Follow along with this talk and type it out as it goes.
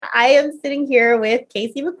I am sitting here with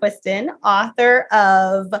Casey McQuiston, author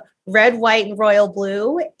of Red, White, and Royal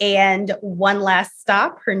Blue and One Last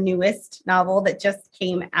Stop, her newest novel that just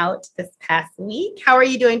came out this past week. How are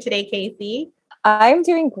you doing today, Casey? I'm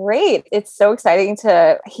doing great. It's so exciting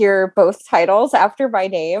to hear both titles after my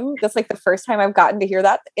name. That's like the first time I've gotten to hear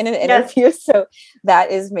that in an interview. Yes. So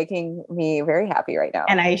that is making me very happy right now.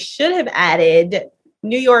 And I should have added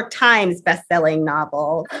New York Times bestselling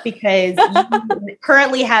novel because you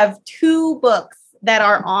currently have 2 books that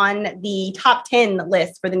are on the top 10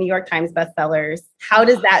 list for the New York Times bestsellers. How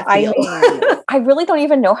does that feel? I really don't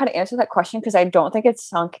even know how to answer that question because I don't think it's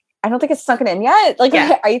sunken in yet.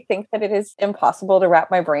 I think that it is impossible to wrap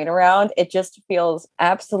my brain around. It just feels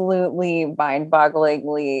absolutely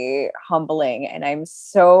mind-bogglingly humbling. And I'm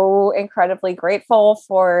so incredibly grateful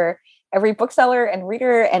for every bookseller and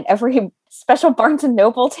reader and every special Barnes and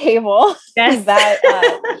Noble table that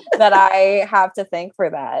I have to thank for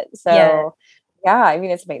that. So yeah, I mean,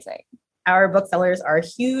 it's amazing. Our booksellers are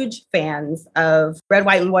huge fans of Red,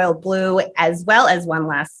 White, and Royal Blue, as well as One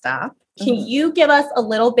Last Stop. Can you give us a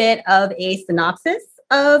little bit of a synopsis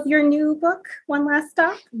of your new book, One Last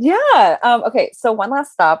Stop? Yeah. Okay. So One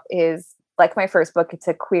Last Stop is like my first book. It's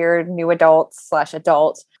a queer new adult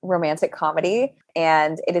romantic comedy.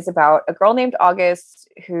 And it is about a girl named August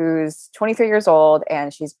who's 23 years old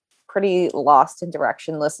and she's pretty lost and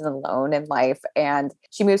directionless and alone in life. And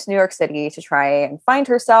she moves to New York City to try and find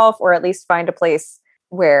herself, or at least find a place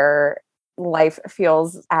where life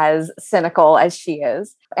feels as cynical as she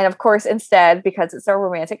is. And of course, instead, because it's a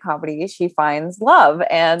romantic comedy, she finds love.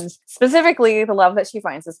 And specifically, the love that she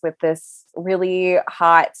finds is with this really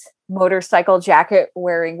hot motorcycle jacket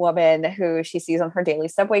wearing woman who she sees on her daily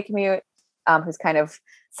subway commute, who's kind of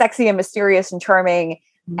sexy and mysterious and charming.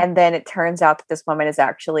 And then it turns out that this woman is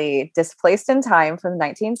actually displaced in time from the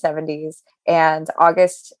 1970s. And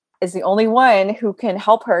August is the only one who can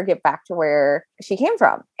help her get back to where she came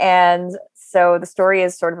from. And so the story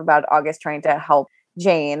is sort of about August trying to help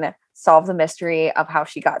Jane solve the mystery of how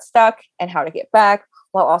she got stuck and how to get back,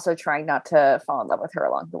 while also trying not to fall in love with her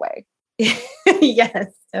along the way.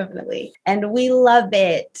 Yes, definitely. And we love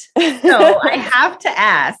it. So I have to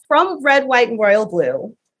ask, from Red, White, and Royal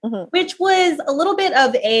Blue, which was a little bit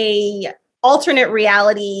of a alternate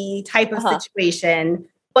reality type of situation,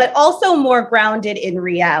 but also more grounded in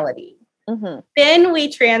reality. Then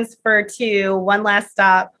we transfer to One Last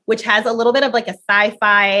Stop, which has a little bit of like a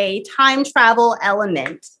sci-fi time travel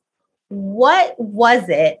element. What was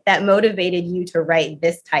it that motivated you to write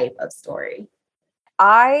this type of story?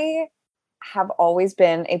 I have always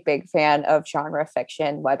been a big fan of genre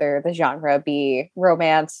fiction, whether the genre be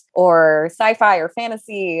romance or sci-fi or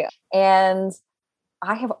fantasy. And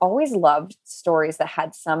I have always loved stories that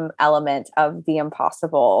had some element of the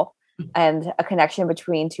impossible and a connection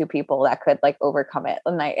between 2 people that could like overcome it.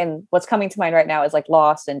 And what's coming to mind right now is like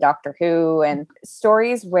Lost and Doctor Who, and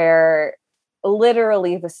stories where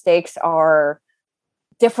literally the stakes are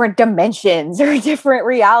different dimensions or different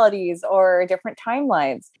realities or different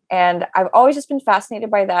timelines. And I've always just been fascinated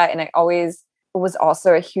by that. And I always was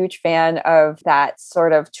also a huge fan of that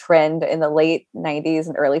sort of trend in the late 90s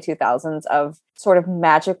and early 2000s of sort of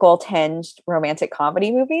magical tinged romantic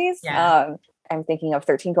comedy movies. Yeah. I'm thinking of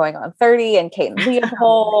 13 Going on 30 and Kate and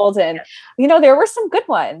Leopold. And, there were some good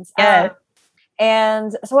ones. Yeah.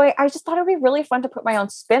 And so I just thought it would be really fun to put my own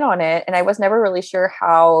spin on it. And I was never really sure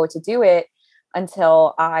how to do it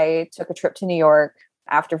until I took a trip to New York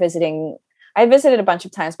after visiting. I visited a bunch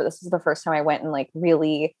of times, but this was the first time I went and like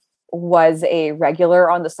really was a regular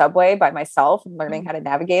on the subway by myself and learning how to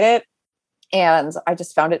navigate it. And I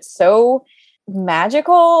just found it so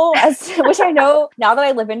magical, which I know now that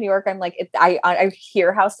I live in New York, I'm like, I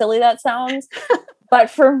hear how silly that sounds. But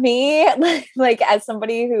for me, like as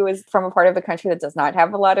somebody who is from a part of the country that does not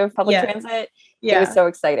have a lot of public transit, it was so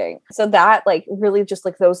exciting. So that like really just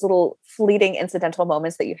like those little fleeting incidental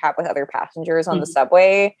moments that you have with other passengers on the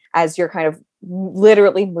subway as you're kind of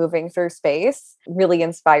literally moving through space really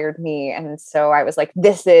inspired me. And so I was like,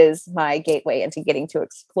 this is my gateway into getting to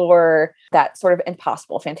explore that sort of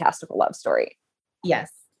impossible, fantastical love story. Yes.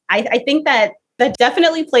 I think that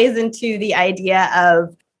definitely plays into the idea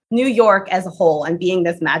of New York as a whole and being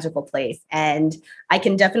this magical place. And I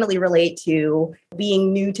can definitely relate to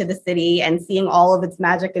being new to the city and seeing all of its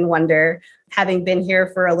magic and wonder. Having been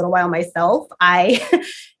here for a little while myself, I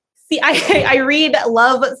read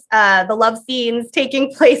the love scenes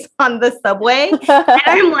taking place on the subway. And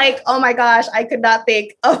I'm like, oh my gosh, I could not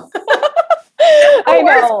think of I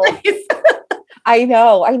know. I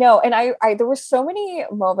know. And I there were so many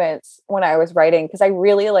moments when I was writing, because I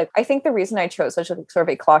really I think the reason I chose such a sort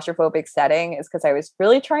of a claustrophobic setting is because I was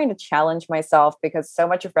really trying to challenge myself, because so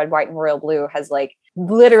much of Red, White, and Royal Blue has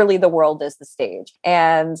literally the world is the stage,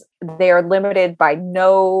 and they are limited by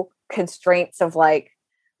no constraints of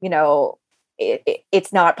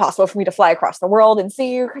it's not possible for me to fly across the world and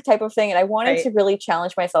see you type of thing. And I wanted to really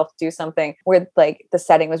challenge myself to do something where the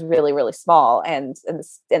setting was really, really small and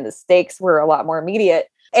the stakes were a lot more immediate.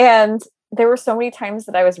 And there were so many times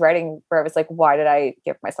that I was writing where I was like, why did I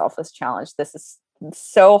give myself this challenge? This is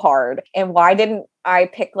so hard. And why didn't I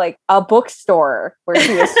pick a bookstore where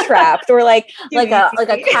she was trapped, or a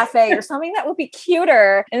cafe or something that would be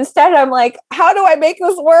cuter? Instead, I'm like, how do I make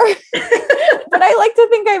this work? But I like to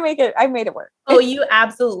think I made it work. Oh, you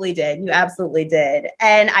absolutely did. You absolutely did.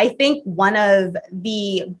 And I think one of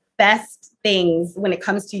the best things when it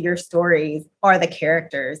comes to your stories are the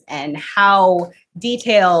characters and how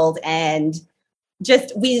detailed and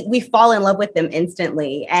just we fall in love with them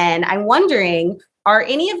instantly. And I'm wondering, are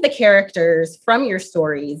any of the characters from your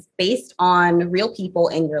stories based on real people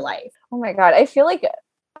in your life? Oh my God. I feel like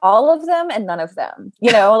all of them and none of them,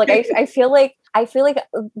 I feel like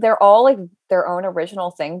they're all their own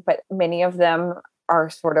original thing, but many of them are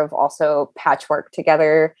sort of also patchwork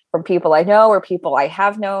together from people I know, or people I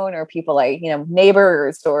have known, or people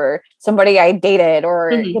neighbors, or somebody I dated,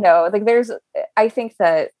 or, I think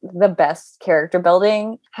that the best character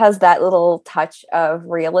building has that little touch of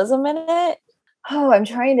realism in it. Oh, I'm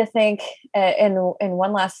trying to think. In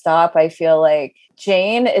One Last Stop, I feel like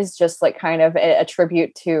Jane is just kind of a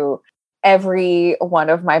tribute to every one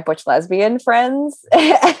of my butch lesbian friends.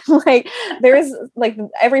 And, there's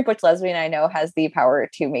every butch lesbian I know has the power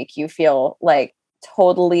to make you feel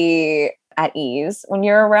totally at ease when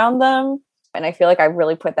you're around them. And I feel like I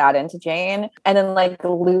really put that into Jane. And then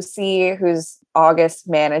Lucy, who's August's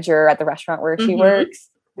manager at the restaurant where she works,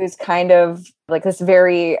 who's kind of this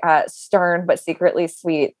very stern but secretly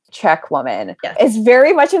sweet Czech woman. Yes. Is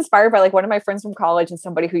very much inspired by one of my friends from college and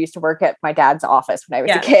somebody who used to work at my dad's office when I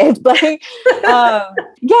was a kid.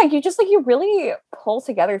 You just you really pull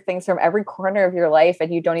together things from every corner of your life,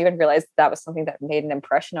 and you don't even realize that was something that made an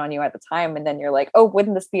impression on you at the time. And then you're like, oh,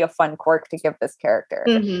 wouldn't this be a fun quirk to give this character?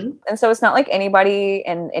 And so it's not like anybody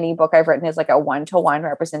in any book I've written is a one-to-one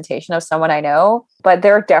representation of someone I know, but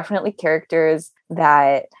there are definitely characters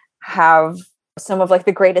that have some of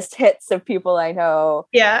the greatest hits of people I know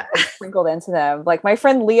sprinkled into them. My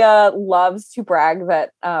friend Leah loves to brag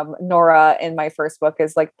that Nora in my first book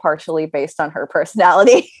is partially based on her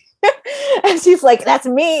personality. And she's like, that's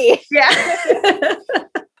me. Yeah.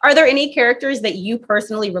 Are there any characters that you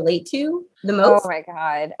personally relate to the most? Oh my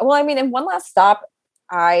God. Well, I mean, in One Last Stop,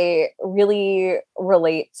 I really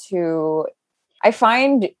relate to, I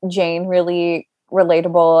find Jane really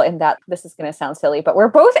relatable in that, this is going to sound silly, but we're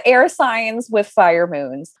both air signs with fire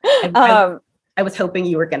moons. I was hoping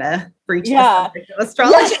you were going to breach the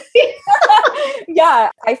astrology. Yeah,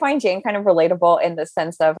 I find Jane kind of relatable in the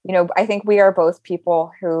sense of, I think we are both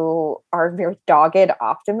people who are very dogged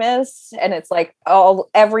optimists, and it's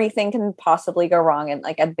everything can possibly go wrong. And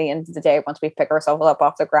at the end of the day, once we pick ourselves up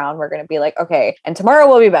off the ground, we're going to be okay, and tomorrow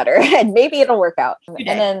will be better and maybe it'll work out. And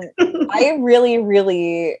then I really,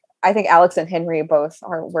 really, I think Alex and Henry both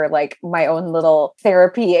were my own little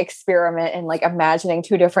therapy experiment in imagining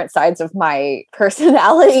two different sides of my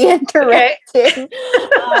personality interacting.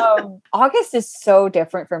 August is so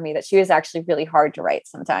different for me that she was actually really hard to write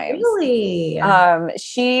sometimes. Really?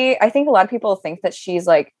 I think a lot of people think that she's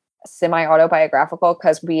semi-autobiographical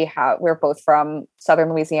because we're both from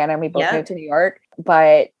Southern Louisiana and we both moved to New York.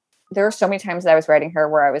 But there were so many times that I was writing her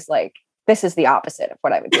where I was this is the opposite of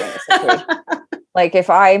what I would do in this situation. If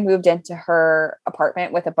I moved into her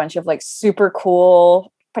apartment with a bunch of super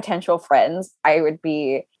cool potential friends, I would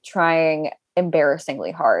be trying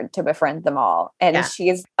embarrassingly hard to befriend them all. And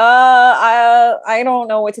she's, I don't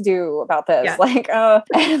know what to do about this.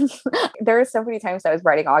 And there are so many times I was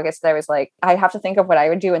writing August that I was I have to think of what I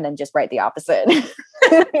would do and then just write the opposite.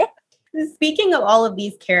 Speaking of all of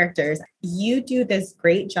these characters, you do this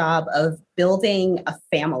great job of building a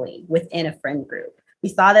family within a friend group. We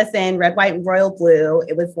saw this in Red, White, and Royal Blue.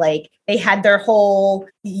 It was they had their whole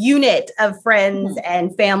unit of friends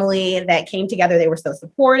and family that came together. They were so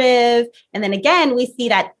supportive. And then again, we see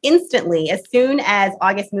that instantly as soon as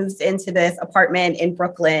August moves into this apartment in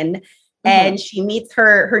Brooklyn and she meets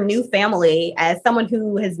her new family as someone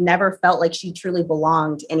who has never felt like she truly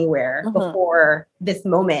belonged anywhere before this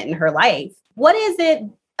moment in her life. What is it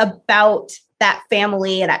about that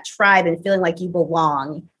family and that tribe and feeling like you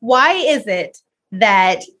belong? Why is it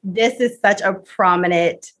that this is such a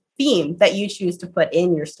prominent theme that you choose to put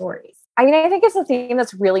in your stories? I mean, I think it's a theme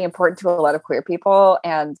that's really important to a lot of queer people.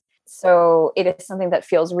 And so it is something that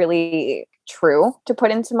feels really true to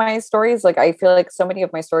put into my stories. Like, I feel like so many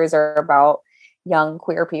of my stories are about young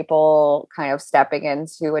queer people kind of stepping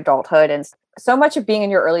into adulthood. And so much of being in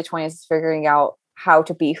your early 20s is figuring out how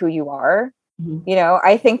to be who you are. Mm-hmm. You know,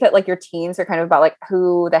 I think that like your teens are kind of about like,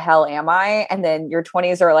 who the hell am I? And then your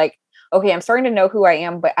 20s are like, okay, I'm starting to know who I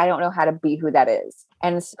am, but I don't know how to be who that is.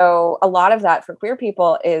 And so a lot of that for queer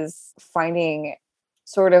people is finding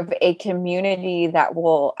sort of a community that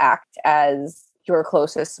will act as your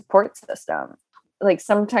closest support system. Like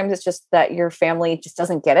sometimes it's just that your family just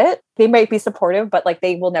doesn't get it. They might be supportive, but like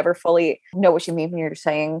they will never fully know what you mean when you're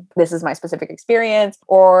saying, this is my specific experience.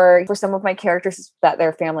 Or for some of my characters, that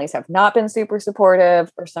their families have not been super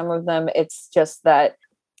supportive. For some of them, it's just that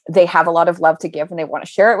they have a lot of love to give and they want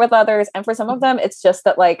to share it with others. And for some of them, it's just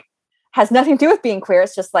that like has nothing to do with being queer.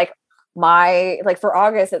 It's just like for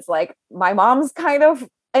August, it's like my mom's kind of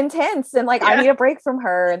intense and like I need a break from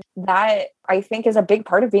her. And that I think is a big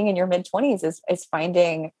part of being in your mid-20s is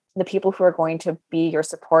finding the people who are going to be your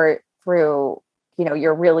support through, you know,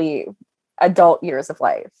 your really adult years of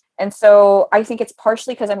life. And so I think it's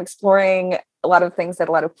partially because I'm exploring a lot of things that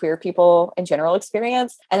a lot of queer people in general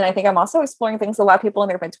experience. And I think I'm also exploring things a lot of people in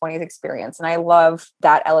their mid-20s experience. And I love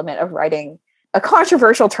that element of writing a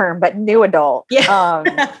controversial term, but new adult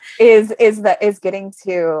is getting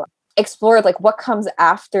to explore like what comes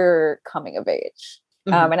after coming of age.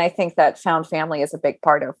 Mm-hmm. And I think that found family is a big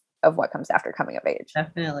part of what comes after coming of age.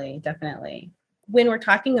 Definitely. When we're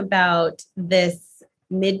talking about this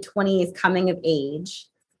mid-20s coming of age,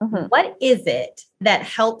 mm-hmm. what is it that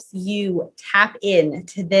helps you tap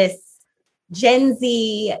into this Gen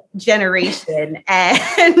Z generation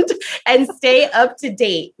and stay up to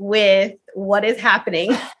date with what is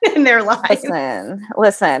happening in their lives?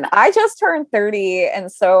 Listen, I just turned 30.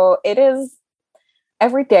 And so it is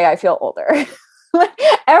every day I feel older.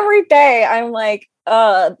 Every day I'm like,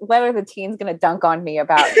 what are the teens going to dunk on me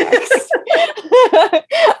about next?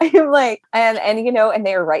 I'm like, and you know, and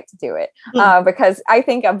they are right to do it. Because I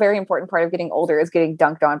think a very important part of getting older is getting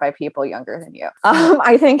dunked on by people younger than you.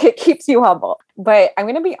 I think it keeps you humble. But I'm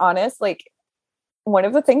going to be honest, like one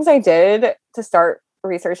of the things I did to start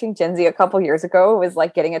researching Gen Z a couple years ago was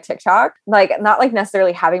like getting a TikTok, like not like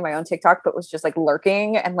necessarily having my own TikTok, but was just like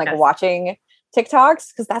lurking and like watching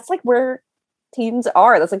TikToks. Cause that's like where teens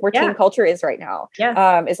are. That's like where teen culture is right now.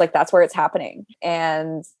 Yeah. Is like, that's where it's happening.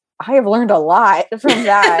 And I have learned a lot from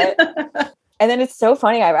that. And then it's so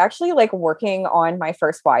funny. I'm actually like working on my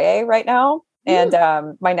first YA right now. And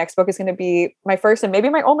my next book is going to be my first and maybe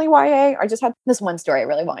my only YA. I just had this one story I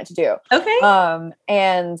really wanted to do. Okay.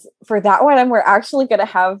 And for that one, we're actually going to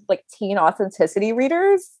have like teen authenticity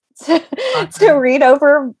readers to read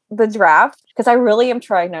over the draft. Because I really am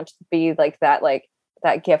trying not to be like that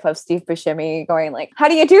gif of Steve Buscemi going like, how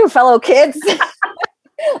do you do, fellow kids?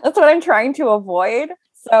 That's what I'm trying to avoid.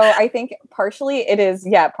 So I think partially it is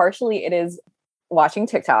watching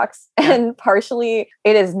TikToks and partially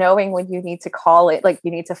it is knowing when you need to call it, like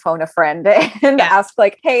you need to phone a friend and ask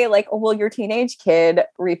like, hey, like, will your teenage kid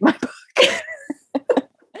read my book?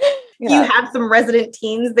 Do you have some resident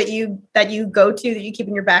teens that you go to that you keep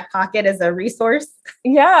in your back pocket as a resource?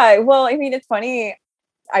 Yeah. Well, I mean, it's funny.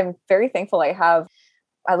 I'm very thankful I have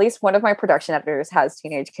at least one of my production editors has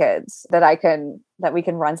teenage kids that we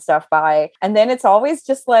can run stuff by. And then it's always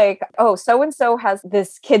just like, oh, so-and-so has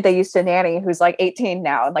this kid they used to nanny who's like 18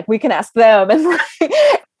 now. And like, we can ask them. And like,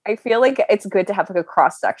 I feel like it's good to have like a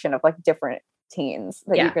cross section of like different teens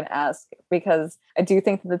that you can ask, because I do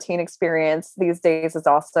think that the teen experience these days is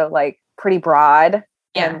also like pretty broad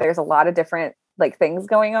and there's a lot of different like things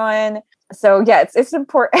going on. So yeah, it's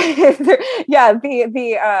important.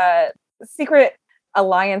 The secret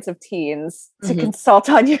alliance of teens to consult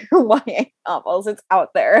on your YA novels. It's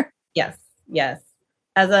out there. Yes.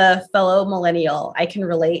 As a fellow millennial, I can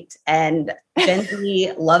relate. And Gen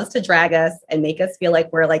Z loves to drag us and make us feel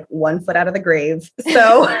like we're like 1 foot out of the grave.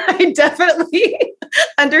 So I definitely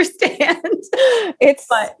understand.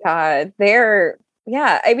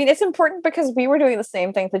 I mean, it's important because we were doing the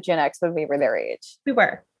same thing to Gen X when we were their age. We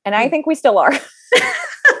were. And I think we still are.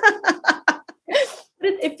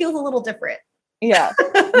 It feels a little different. Yeah.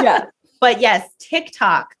 But yes,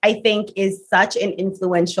 TikTok, I think, is such an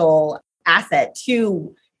influential asset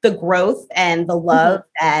to the growth and the love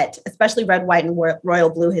that especially Red, White, and Royal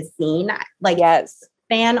Blue has seen. Like,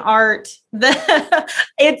 fan art,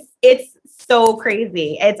 it's so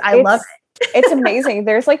crazy. I love it. It's amazing.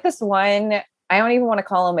 There's like this one, I don't even want to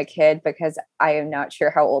call him a kid because I am not sure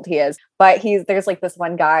how old he is, but there's like this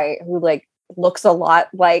one guy who like looks a lot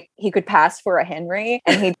like he could pass for a Henry,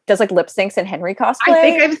 and he does like lip syncs and Henry cosplay. I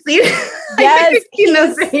think I've seen Yes, seen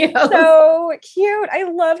those videos. So cute. I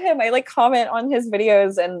love him. I like comment on his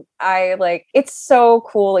videos, and I like, it's so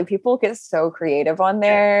cool. Like people get so creative on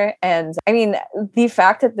there. And I mean, the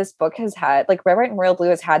fact that this book has had like Red, White, and Royal Blue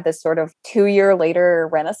has had this sort of 2-year later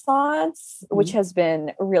renaissance, which has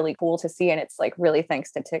been really cool to see. And it's like really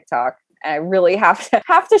thanks to TikTok. And I really have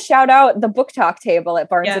to shout out the book talk table at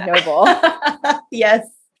Barnes and Noble.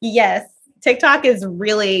 Yes. TikTok is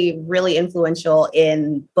really, really influential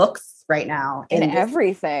in books right now. In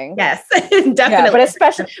everything. Yes, definitely. Yeah, but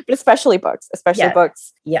especially books.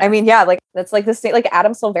 Books. Yeah. I mean, like that's like the same, like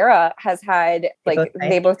Adam Silvera has had like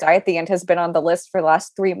They Both Die at the End has been on the list for the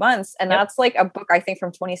last 3 months. And that's like a book I think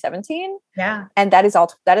from 2017. Yeah. And that is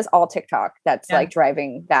all TikTok that's like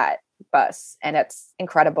driving that bus. And it's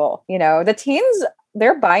incredible. You know, the teens,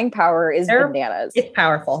 their buying power is bananas. It's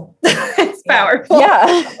powerful. It's powerful.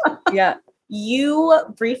 Yeah. Yeah. You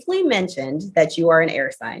briefly mentioned that you are an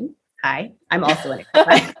air sign. Hi, I'm also an air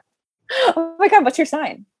sign. Oh my God, what's your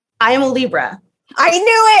sign? I am a Libra. I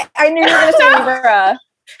knew it. I knew you were going to say Libra.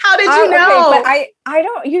 How did you know? Okay, but I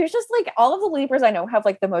don't, you're just like, all of the Libras I know have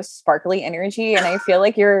like the most sparkly energy. And I feel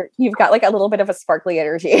like you've got like a little bit of a sparkly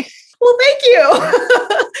energy. Well, thank you.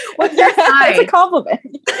 What's your sign? It's a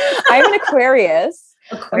compliment. I'm an Aquarius.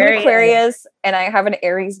 I'm an Aquarius, and I have an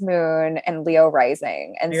Aries moon and Leo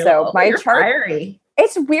rising. And my chart, fiery.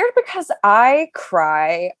 It's weird because I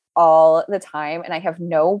cry all the time and I have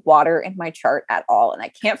no water in my chart at all. And I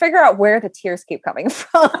can't figure out where the tears keep coming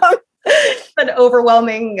from. An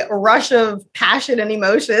overwhelming rush of passion and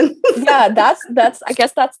emotion. Yeah, that's I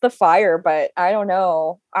guess that's the fire, but I don't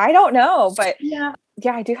know. But yeah,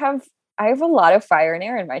 I have a lot of fire and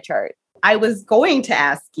air in my chart. I was going to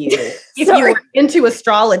ask you if you were into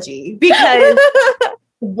astrology, because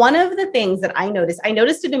one of the things that I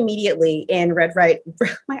noticed it immediately in Red, Right.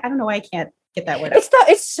 I don't know why I can't get that word out.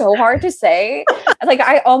 It's so hard to say. Like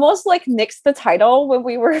I almost like nixed the title when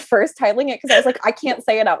we were first titling it because I was like, I can't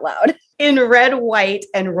say it out loud. In Red, White,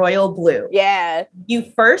 and Royal Blue. Yeah. You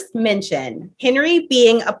first mention Henry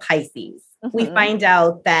being a Pisces. Mm-hmm. We find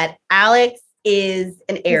out that Alex is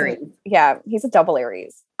an Aries. He's a double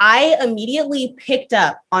Aries. I immediately picked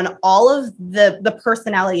up on all of the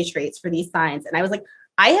personality traits for these signs. And I was like,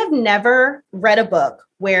 I have never read a book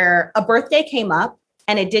where a birthday came up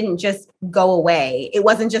and it didn't just go away. It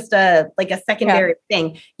wasn't just a secondary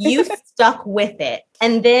thing. You stuck with it.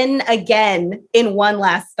 And then again, in One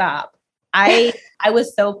Last Stop, I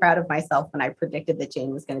was so proud of myself when I predicted that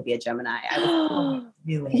Jane was going to be a Gemini. I was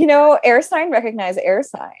you know, air sign recognize air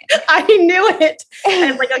sign. I knew it.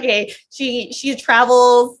 I was like, okay, she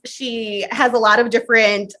travels. She has a lot of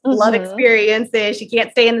different love experiences. She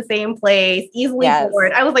can't stay in the same place, easily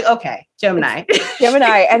bored. I was like, okay, Gemini.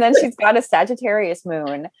 And then she's got a Sagittarius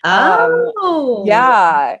moon.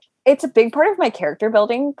 Yeah. It's a big part of my character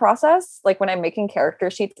building process. Like when I'm making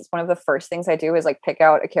character sheets, it's one of the first things I do is like pick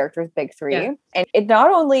out a character's big three. Yeah. And it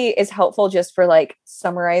not only is helpful just for like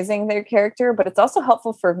summarizing their character, but it's also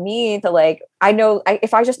helpful for me to like,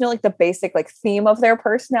 if I just know like the basic like theme of their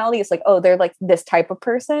personality, it's like, oh, they're like this type of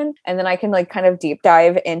person. And then I can like kind of deep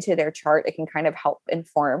dive into their chart. It can kind of help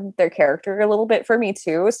inform their character a little bit for me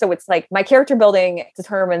too. So it's like my character building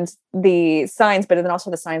determines the signs, but then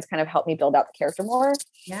also the signs kind of help me build out the character more.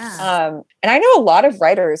 Yeah. And I know a lot of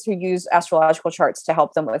writers who use astrological charts to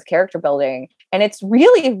help them with character building. And it's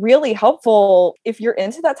really, really helpful if you're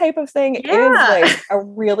into that type of thing. It is like a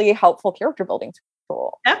really helpful character building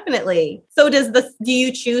tool. Definitely. So do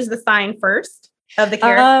you choose the sign first of the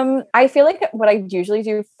character? I feel like what I usually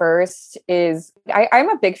do first is I'm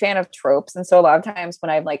a big fan of tropes. And so a lot of times when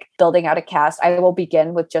I'm like building out a cast, I will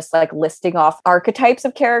begin with just like listing off archetypes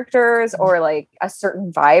of characters or like a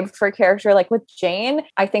certain vibe for a character. Like with Jane,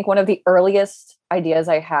 I think one of the earliest ideas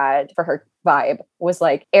I had for her vibe was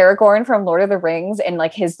like Aragorn from Lord of the Rings in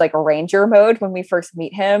like his like ranger mode when we first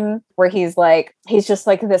meet him, where he's just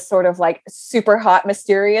like this sort of like super hot,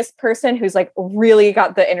 mysterious person who's like really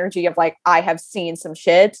got the energy of like, I have seen some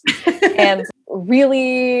shit and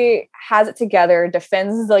really has it together,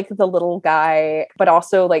 defends like the little guy, but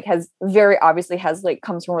also like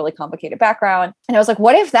comes from a really complicated background. And I was like,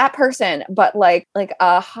 what if that person, but like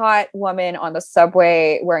a hot woman on the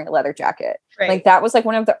subway wearing a leather jacket? Right. Like that was like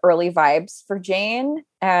one of the early vibes for Jane.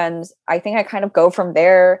 And I think I kind of go from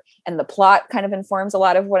there, and the plot kind of informs a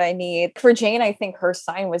lot of what I need. For Jane, I think her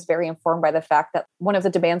sign was very informed by the fact that one of the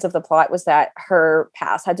demands of the plot was that her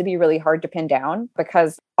past had to be really hard to pin down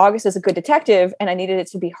because August is a good detective and I needed it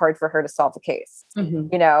to be hard for her to solve the case, you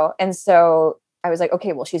know? And so I was like,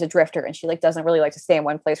 okay, well, she's a drifter and she like doesn't really like to stay in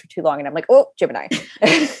one place for too long. And I'm like, oh, Gemini.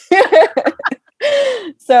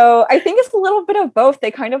 So I think it's a little bit of both. They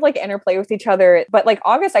kind of like interplay with each other. But like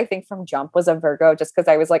August, I think from Jump was a Virgo, just because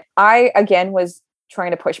I was like, I again was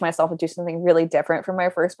trying to push myself to do something really different from my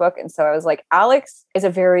first book. And so I was like, Alex is a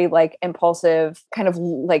very like impulsive kind of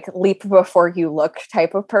like leap before you look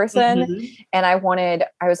type of person. Mm-hmm. And I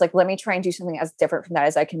was like, let me try and do something as different from that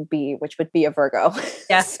as I can be, which would be a Virgo.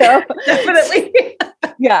 Yeah, so definitely.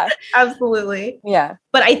 Yeah, absolutely. Yeah.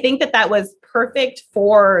 But I think that was perfect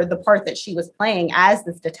for the part that she was playing as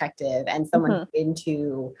this detective and someone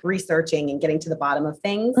into researching and getting to the bottom of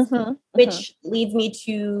things, which leads me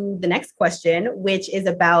to the next question, which is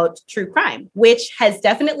about true crime, which has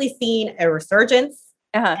definitely seen a resurgence.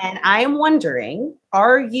 And I am wondering,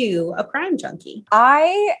 are you a crime junkie?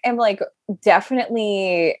 I am like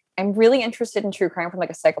I'm really interested in true crime from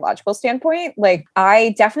like a psychological standpoint. Like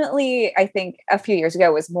I think a few years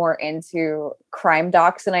ago was more into crime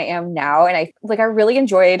docs than I am now. And I really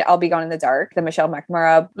enjoyed I'll Be Gone in the Dark, the Michelle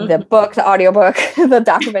McNamara, the book, the audiobook, the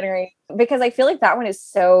documentary, because I feel like that one is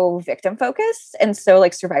so victim focused and so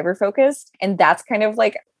like survivor focused. And that's kind of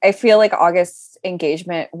like, I feel like August's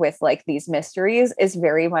engagement with like these mysteries is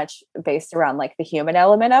very much based around like the human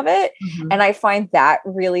element of it. And I find that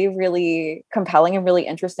really, really compelling and really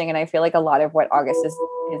interesting. And I feel like a lot of what August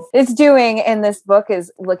is doing in this book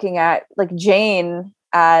is looking at like Jane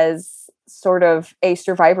as sort of a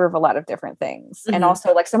survivor of a lot of different things, and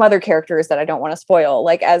also like some other characters that I don't want to spoil,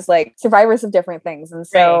 like as like survivors of different things. And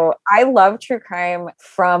so I love true crime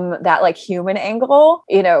from that like human angle.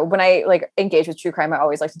 You know, when I like engage with true crime, I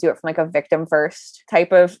always like to do it from like a victim first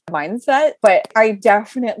type of mindset, but I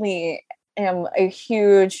definitely am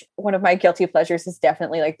one of my guilty pleasures is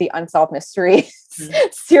definitely like the Unsolved Mysteries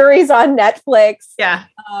series on Netflix. Yeah.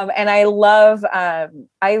 And I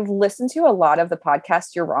listen to a lot of the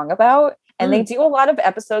podcasts You're Wrong About, and they do a lot of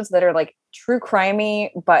episodes that are like true crimey,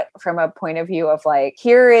 but from a point of view of like,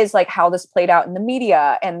 here is like how this played out in the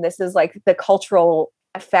media. And this is like the cultural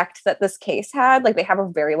effect that this case had. Like they have a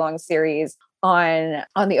very long series on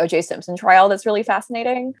the O.J. Simpson trial that's really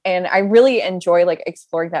fascinating. And I really enjoy like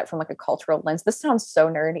exploring that from like a cultural lens. This sounds so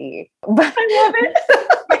nerdy, but I love it.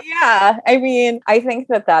 But yeah, I mean, I think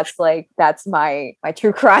that's my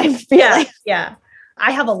true crime feeling. Yeah.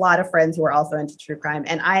 I have a lot of friends who are also into true crime,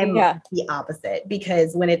 and I'm the opposite,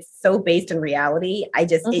 because when it's so based in reality,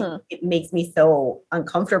 it makes me so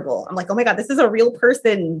uncomfortable. I'm like, oh my God, this is a real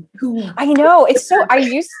person who I know. It's so I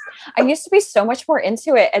used to be so much more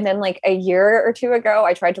into it. And then like a year or two ago,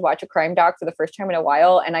 I tried to watch a crime doc for the first time in a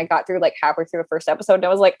while, and I got through like halfway through the first episode and I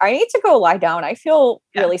was like, I need to go lie down. I feel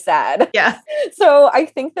really sad. Yeah. So I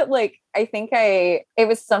think that it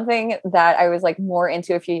was something that I was like more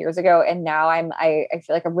into a few years ago. And now I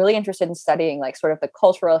feel like I'm really interested in studying like sort of the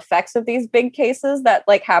cultural effects of these big cases that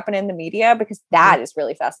like happen in the media, because that is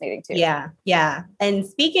really fascinating too. Yeah. Yeah. And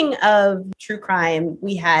speaking of true crime,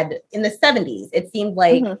 we had in the 70s, it seemed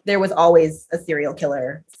like there was always a serial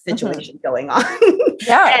killer situation going on.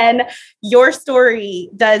 Yeah. And your story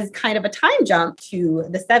does kind of a time jump to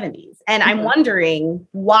the 70s. And I'm wondering,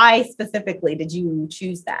 why specifically did you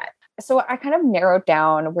choose that? So I kind of narrowed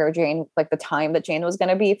down where Jane, like the time that Jane was going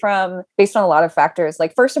to be from based on a lot of factors.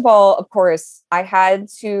 Like, first of all, of course, I had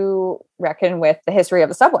to reckon with the history of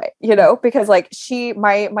the subway, you know, because like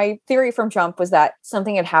my theory from Jump was that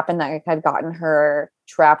something had happened that had gotten her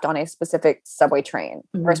trapped on a specific subway train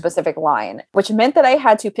or a specific line, which meant that I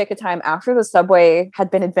had to pick a time after the subway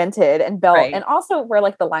had been invented and built, and also where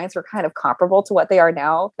like the lines were kind of comparable to what they are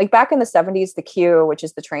now. Like back in the 70s, the Q, which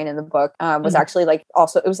is the train in the book, was actually like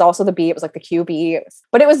it was also the B. It was like the QB,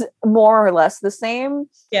 but it was more or less the same.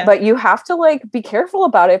 Yeah. But you have to like be careful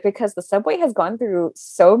about it, because the subway has gone through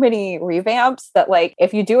so many revamps that like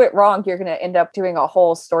if you do it wrong, you're going to end up doing a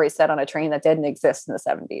whole story set on a train that didn't exist in the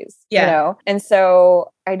 70s. Yeah. You know? And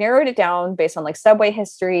so I narrowed it down based on like subway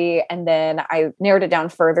history. And then I narrowed it down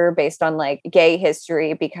further based on like gay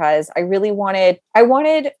history, because I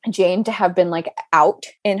wanted Jane to have been like out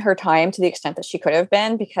in her time to the extent that she could have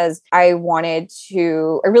been, because I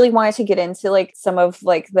really wanted to get into like some of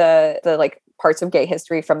like the like parts of gay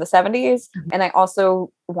history from the 70s. And I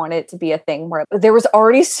also want it to be a thing where there was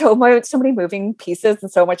already so many moving pieces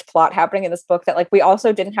and so much plot happening in this book that like we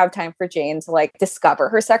also didn't have time for Jane to like discover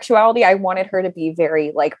her sexuality. I wanted her to be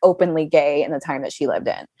very like openly gay in the time that she lived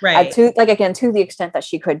in. Right. To the extent that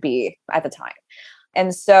she could be at the time.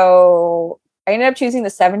 And so I ended up choosing the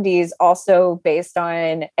 70s also based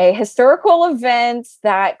on a historical event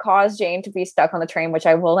that caused Jane to be stuck on the train, which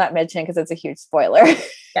I will not mention because it's a huge spoiler.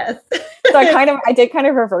 Yes. So I did kind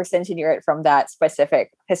of reverse engineer it from that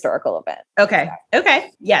specific historical event. Okay.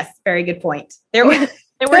 Okay. Yes. Very good point. There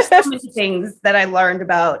were so many things that I learned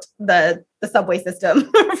about the subway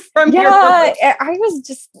system from your book. I was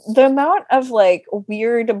just the amount of like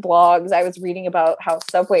weird blogs I was reading about how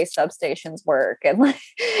subway substations work, and like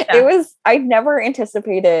I never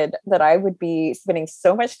anticipated that I would be spending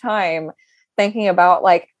so much time thinking about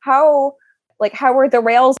like how were the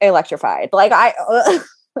rails electrified. Like I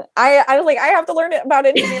was like, I have to learn about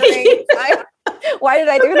engineering. Why did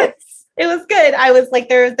I do this? It was good. I was like,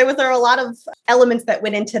 there were a lot of elements that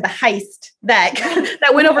went into the heist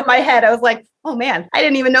that went over my head. I was like, oh man, I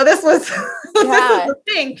didn't even know this was, this was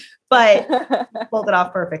a thing, but pulled it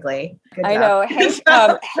off perfectly. Good job. I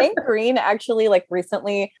know. Hank Green actually like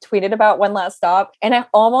recently tweeted about One Last Stop, and I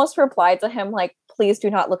almost replied to him like, please do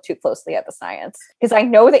not look too closely at the science, because I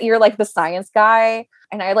know that you're like the science guy,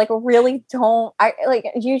 and I like really don't. I like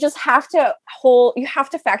you just have to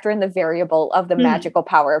factor in the variable of the magical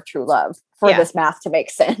power of true love for this math to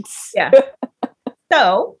make sense. Yeah.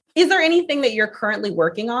 So, is there anything that you're currently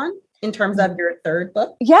working on in terms of your third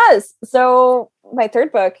book? Yes. So my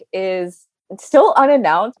third book is still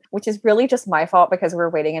unannounced, which is really just my fault because we're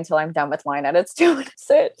waiting until I'm done with line edits to announce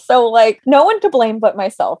it. So like no one to blame but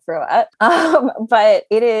myself for that. But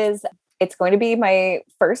it's going to be my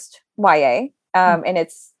first YA. And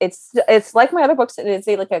it's like my other books. It is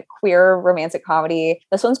like a queer romantic comedy.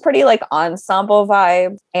 This one's pretty like ensemble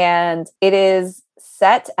vibe, and it is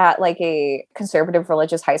set at like a conservative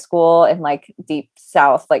religious high school in like deep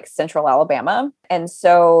South, like central Alabama. And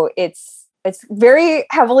so it's very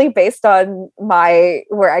heavily based on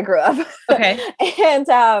where I grew up. Okay.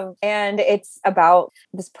 and it's about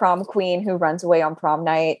this prom queen who runs away on prom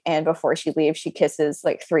night. And before she leaves, she kisses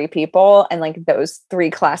like 3 people. And like those 3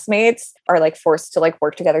 classmates are like forced to like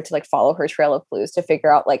work together to like follow her trail of clues to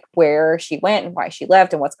figure out like where she went and why she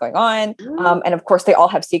left and what's going on. And of course they all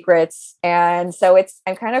have secrets. And so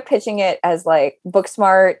I'm kind of pitching it as like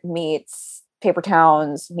Booksmart meets Paper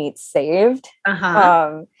Towns meets Saved.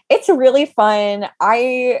 It's really fun.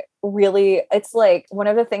 It's like one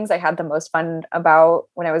of the things I had the most fun about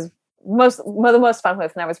when I was one of the most fun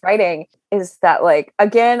with when I was writing is that like,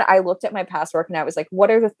 again, I looked at my past work and I was like,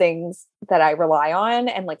 what are the things that I rely on?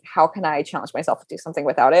 And like, how can I challenge myself to do something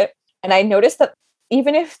without it? And I noticed that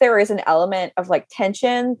even if there is an element of like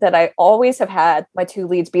tension, that I always have had my 2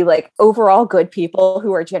 leads be like overall good people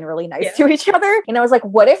who are generally nice to each other. And I was like,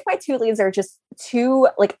 what if my 2 leads are just 2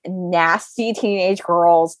 like nasty teenage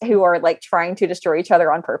girls who are like trying to destroy each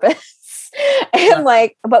other on purpose? And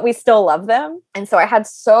like, but we still love them. And so I had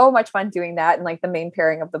so much fun doing that. And like the main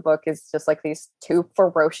pairing of the book is just like these 2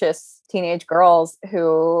 ferocious teenage girls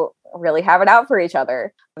who really have it out for each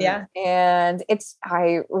other. Yeah. And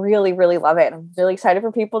I really, really love it. I'm really excited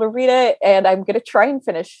for people to read it. And I'm going to try and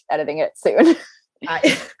finish editing it soon.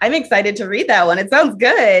 I'm excited to read that one. It sounds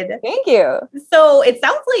good. Thank you. So it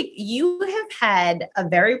sounds like you have had a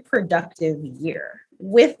very productive year.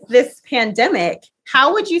 With this pandemic,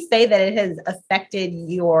 how would you say that it has affected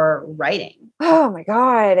your writing? Oh my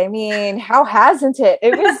God. I mean, how hasn't it?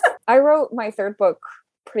 I wrote my third book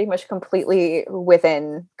pretty much completely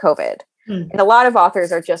within COVID. And a lot of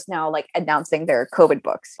authors are just now like announcing their COVID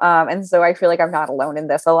books. And so I feel like I'm not alone in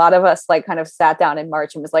this. A lot of us like kind of sat down in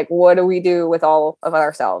March and was like, what do we do with all of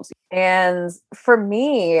ourselves? And for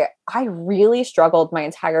me, I really struggled my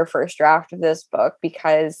entire first draft of this book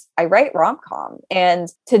because I write rom-com. And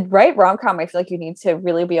to write rom-com, I feel like you need to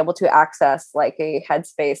really be able to access like a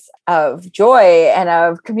headspace of joy and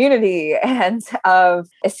of community and of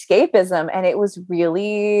escapism. And it was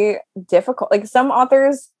really difficult. Like some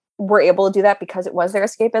authors were able to do that because it was their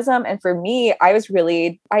escapism. And for me, I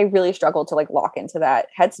really struggled to like lock into that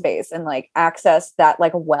headspace and like access that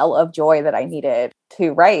like well of joy that I needed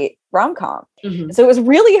to write rom-com. So it was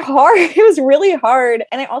really hard. It was really hard.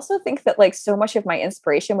 And I also think that like so much of my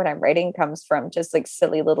inspiration when I'm writing comes from just like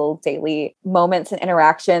silly little daily moments and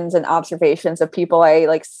interactions and observations of people I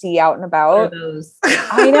like see out and about.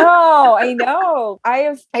 I know.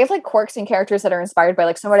 I have like quirks and characters that are inspired by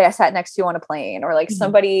like somebody I sat next to on a plane or like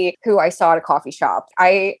somebody who I saw at a coffee shop.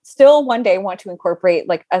 I still one day want to incorporate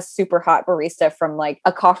like a super hot barista from like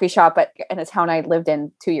a coffee shop in a town I lived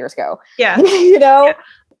in 2 years ago. Yeah. You know? Yeah.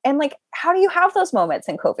 And like, how do you have those moments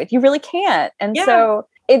in COVID? You really can't. And so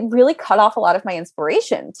it really cut off a lot of my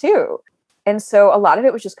inspiration too. And so a lot of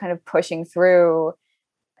it was just kind of pushing through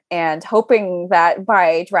and hoping that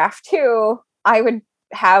by draft 2, I would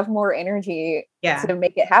have more energy Yeah. to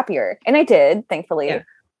make it happier. And I did, thankfully. Yeah.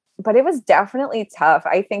 But it was definitely tough.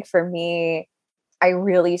 I think for me, I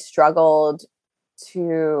really struggled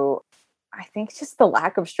I think just the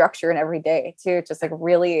lack of structure in every day too, just like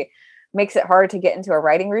really makes it hard to get into a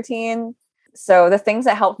writing routine. So the things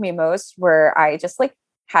that helped me most were I just like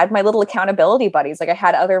had my little accountability buddies. Like I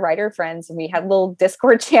had other writer friends and we had a little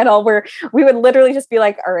Discord channel where we would literally just be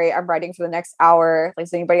like, all right, I'm writing for the next hour. Like,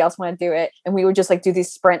 does anybody else want to do it? And we would just like do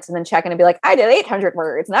these sprints and then check in and be like, I did 800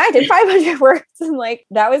 words and I did 500 words. And like,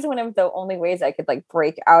 that was one of the only ways I could like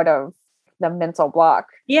break out of the mental block.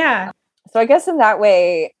 Yeah. So I guess in that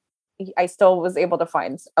way, I still was able to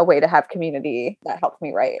find a way to have community that helped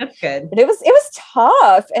me write. That's good. But it was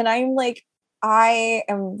tough. And I am like,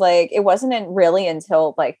 it wasn't really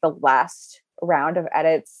until like the last round of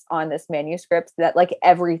edits on this manuscript that like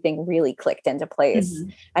everything really clicked into place. Mm-hmm.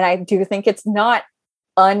 And I do think it's not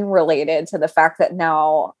unrelated to the fact that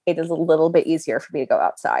now it is a little bit easier for me to go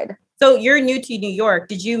outside. So you're new to New York.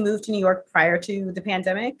 Did you move to New York prior to the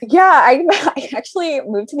pandemic? Yeah, I actually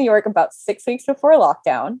moved to New York about 6 weeks before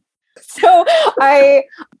lockdown. So I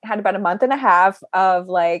had about a month and a half of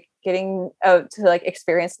like getting to like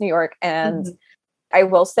experience New York. And I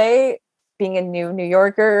will say, being a new New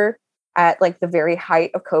Yorker at like the very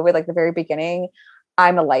height of COVID, like the very beginning,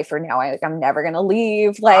 I'm a lifer now. I'm never going to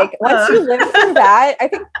leave. Like once you live through that, I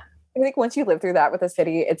think once you live through that with a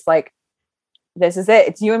city, it's like, this is it.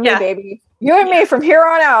 It's you and me, baby. You and me from here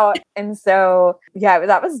on out. And so, yeah,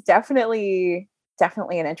 that was definitely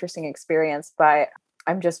an interesting experience, but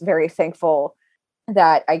I'm just very thankful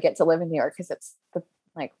that I get to live in New York because it's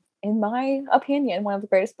like, in my opinion, one of the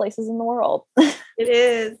greatest places in the world. It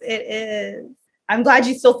is. I'm glad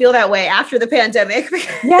you still feel that way after the pandemic.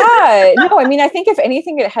 Yeah. No, I mean, I think if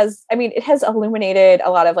anything, it has illuminated a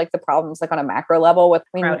lot of like the problems like on a macro level with,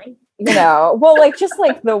 well, like just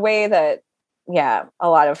like the way that, a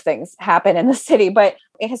lot of things happen in the city, but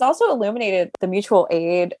it has also illuminated the mutual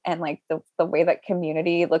aid and like the way that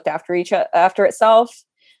community looked after itself.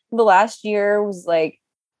 The last year was like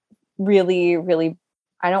really, really,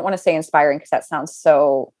 I don't want to say inspiring because that sounds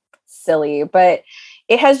so silly, but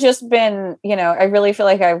it has just been, I really feel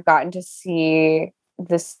like I've gotten to see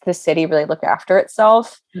the city really look after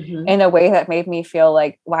itself in a way that made me feel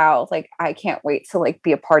like, wow, like I can't wait to like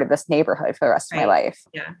be a part of this neighborhood for the rest of my life.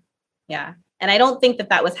 Yeah. And I don't think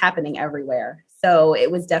that was happening everywhere. So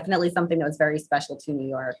it was definitely something that was very special to New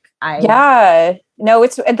York. No,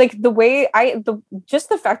 it's like the way just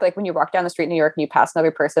the fact that like when you walk down the street in New York and you pass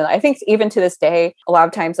another person, I think even to this day, a lot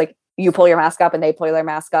of times like you pull your mask up and they pull their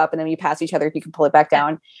mask up and then you pass each other, you can pull it back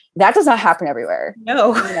down. That does not happen everywhere.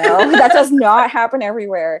 No, that does not happen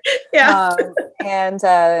everywhere. Yeah.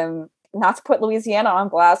 Not to put Louisiana on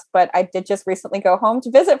blast, but I did just recently go home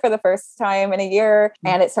to visit for the first time in a year.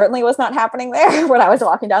 And it certainly was not happening there when I was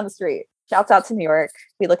walking down the street. Shouts out to New York.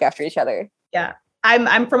 We look after each other. Yeah.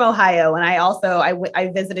 I'm from Ohio. And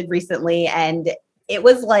I visited recently and it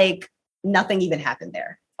was like nothing even happened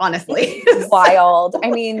there. Honestly. Wild.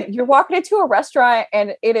 I mean, you're walking into a restaurant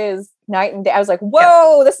and it is night and day. I was like,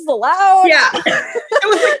 whoa, this is allowed. Yeah. It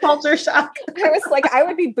was like culture shock. I was like, I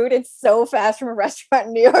would be booted so fast from a restaurant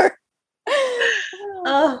in New York.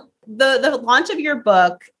 The launch of your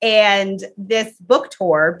book and this book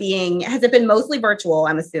tour has it been mostly virtual,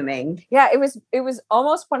 I'm assuming? Yeah, it was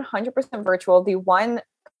almost 100% virtual. The one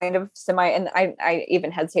kind of and I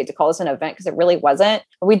even hesitate to call this an event because it really wasn't.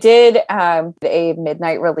 We did a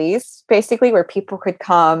midnight release basically where people could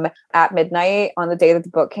come at midnight on the day that the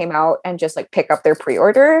book came out and just like pick up their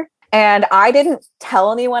pre-order. And I didn't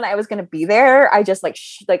tell anyone I was going to be there. I just like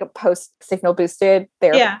a post signal boosted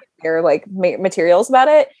their like materials about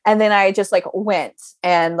it. And then I just like went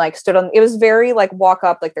and like stood on, it was very like walk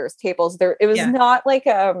up, like there's tables there. It was not like,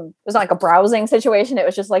 it was not like a browsing situation. It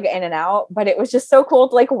was just like in and out, but it was just so cool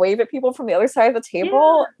to like wave at people from the other side of the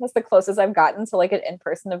table. That's the closest I've gotten to like an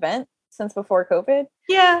in-person event since before COVID.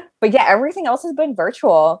 Yeah. But yeah, everything else has been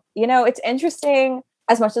virtual. It's interesting.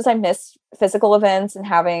 As much as I miss physical events and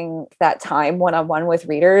having that time one-on-one with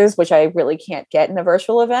readers, which I really can't get in a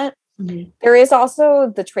virtual event, there is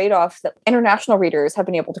also the trade-off that international readers have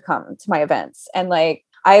been able to come to my events. And like,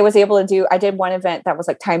 I did one event that was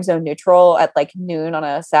like time zone neutral at like noon on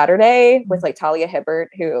a Saturday with like Talia Hibbert,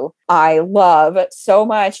 who I love so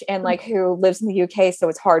much and like who lives in the UK. So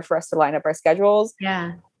it's hard for us to line up our schedules.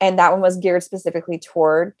 Yeah. And that one was geared specifically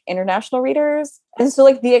toward international readers. And so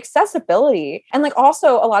like the accessibility and like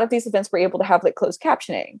also a lot of these events were able to have like closed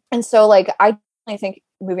captioning. And so like, I think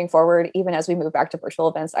moving forward, even as we move back to virtual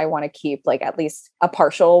events, I want to keep like at least a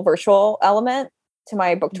partial virtual element. to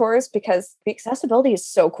my book tours because the accessibility is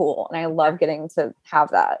so cool. And I love getting to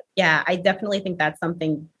have that. Yeah, I definitely think that's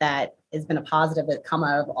something that has been a positive that come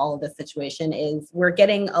out of all of this situation is we're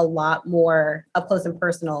getting a lot more up close and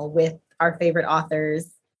personal with our favorite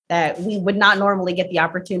authors that we would not normally get the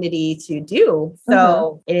opportunity to do.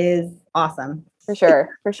 So it is awesome. For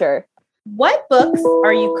sure. For sure. What books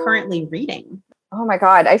are you currently reading? Oh my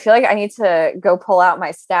God. I feel like I need to go pull out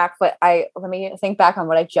my stack, but let me think back on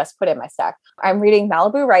what I just put in my stack. I'm reading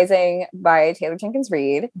Malibu Rising by Taylor Jenkins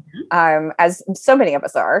Reid, as so many of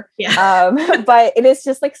us are. Yeah. But it is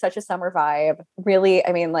just like such a summer vibe. Really,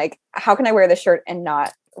 I mean, like, how can I wear this shirt and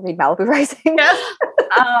not read Malibu Rising?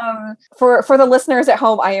 Yeah. For the listeners at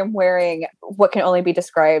home, I am wearing what can only be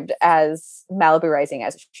described as Malibu Rising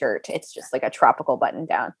as a shirt. It's just like a tropical button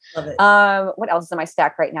down. Love it. What else is in my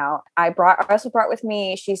stack right now? I also brought with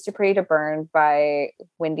me She's Too Pretty to Burn by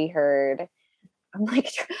Wendy Hurd. I'm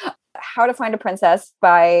like, How to Find a Princess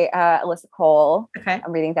by Alyssa Cole. Okay.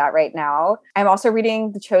 I'm reading that right now. I'm also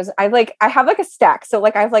reading The Chosen. I have like a stack. So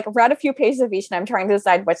like I've like read a few pages of each and I'm trying to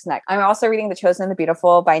decide what's next. I'm also reading The Chosen and the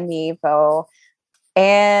Beautiful by Nhi Vo.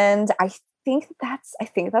 And I think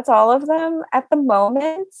that's all of them at the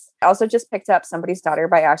moment. I also just picked up Somebody's Daughter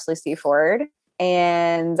by Ashley C. Ford.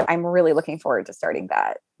 And I'm really looking forward to starting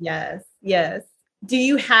that. Yes. Yes. Do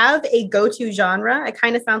you have a go-to genre? It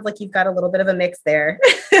kind of sounds like you've got a little bit of a mix there.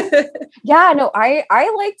 Yeah, no,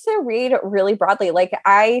 I like to read really broadly. Like,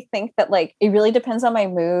 I think that like, it really depends on my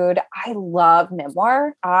mood. I love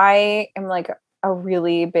memoir. I am like a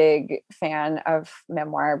really big fan of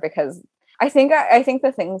memoir because I think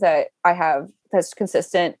the things that I have that's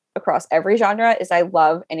consistent across every genre is I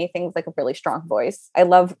love anything with like a really strong voice. I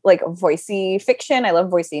love like voicey fiction. I love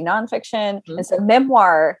voicey nonfiction. And so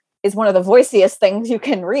memoir is one of the voiciest things you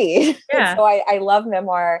can read. Yeah. So I love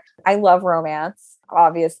memoir. I love romance.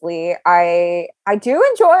 Obviously, I do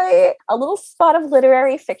enjoy a little spot of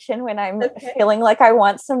literary fiction when I'm feeling like I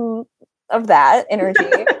want some of that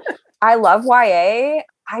energy. I love YA.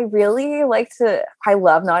 I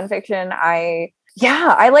love nonfiction. I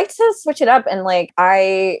like to switch it up. And like,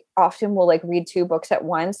 I often will like read 2 books at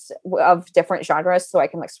once of different genres. So I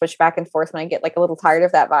can like switch back and forth when I get like a little tired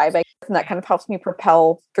of that vibe. And that kind of helps me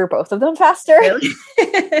propel through both of them faster. Really?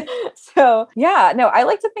 So yeah, no, I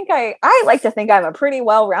like to think I'm a pretty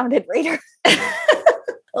well-rounded reader.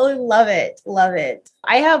 Oh, love it. Love it.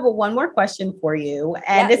 I have one more question for you.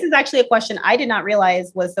 And this is actually a question I did not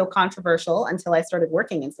realize was so controversial until I started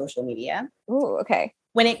working in social media. Ooh, okay.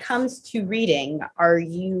 When it comes to reading, are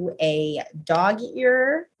you a dog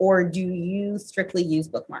ear or do you strictly use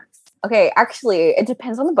bookmarks? Okay, actually, it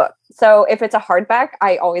depends on the book. So if it's a hardback,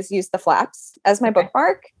 I always use the flaps as my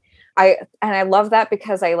bookmark. I love that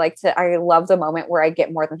because I love the moment where I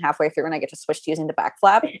get more than halfway through and I get to switch to using the back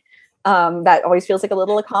flap. That always feels like a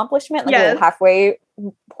little accomplishment, like a little halfway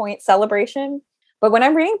point celebration. But when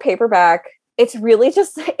I'm reading paperback, it's really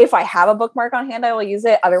just, if I have a bookmark on hand, I will use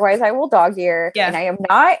it. Otherwise, I will dog ear. Yes. And I am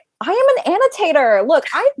an annotator. Look,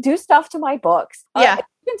 I do stuff to my books. Yeah. You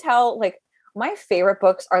can tell, like, my favorite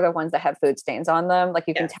books are the ones that have food stains on them. Like,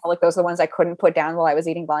 you can tell, like, those are the ones I couldn't put down while I was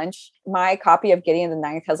eating lunch. My copy of Gideon the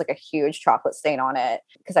Ninth has, like, a huge chocolate stain on it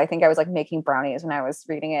because I think I was, like, making brownies when I was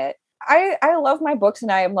reading it. I love my books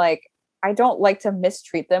and I am, like, I don't like to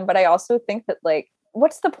mistreat them, but I also think that, like,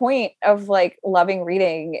 what's the point of like loving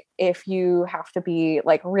reading if you have to be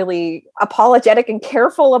like really apologetic and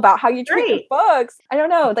careful about how you treat your books? I don't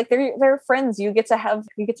know. Like they're friends. You get to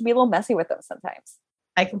be a little messy with them sometimes.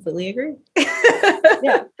 I completely agree.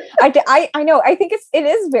 Yeah, I know. I think it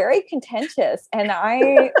is very contentious, and I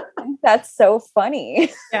think that's so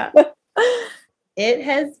funny. Yeah. It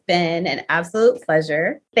has been an absolute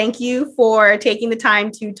pleasure. Thank you for taking the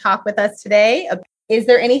time to talk with us today. Is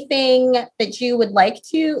there anything that you would like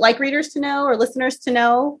readers to know or listeners to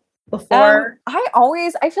know before?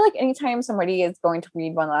 I feel like anytime somebody is going to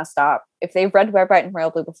read One Last Stop, if they've read Red, White, and Royal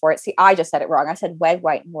Blue before I just said it wrong. I said Red,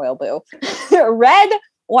 White, and Royal Blue. Red,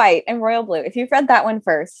 White, and Royal Blue. If you've read that one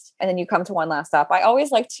first and then you come to One Last Stop, I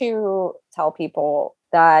always like to tell people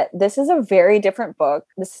that this is a very different book.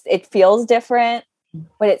 It feels different,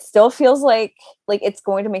 but it still feels like it's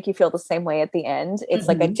going to make you feel the same way at the end. It's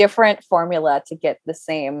like a different formula to get the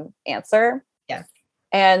same answer. Yes.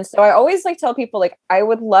 And so I always like tell people, like, I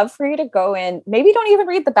would love for you to go in, maybe don't even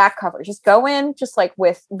read the back cover, just go in just like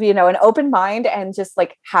with, an open mind and just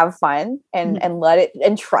like have fun and let it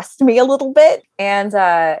and trust me a little bit. And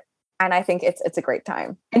And I think it's a great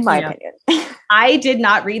time, in my opinion. I did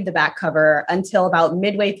not read the back cover until about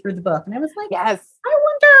midway through the book. And I was like, yes, I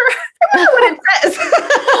wonder what it says.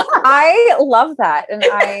 I love that. And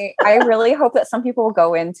I really hope that some people will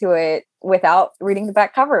go into it without reading the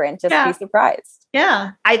back cover and just be surprised.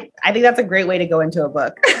 Yeah. I think that's a great way to go into a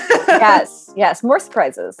book. Yes. More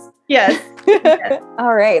surprises. Yes.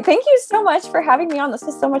 All right. Thank you so much for having me on. This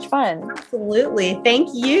was so much fun. Absolutely. Thank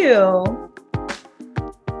you.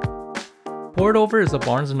 Pour It Over is a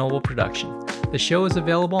Barnes & Noble production. The show is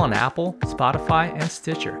available on Apple, Spotify, and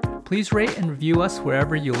Stitcher. Please rate and review us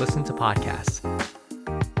wherever you listen to podcasts.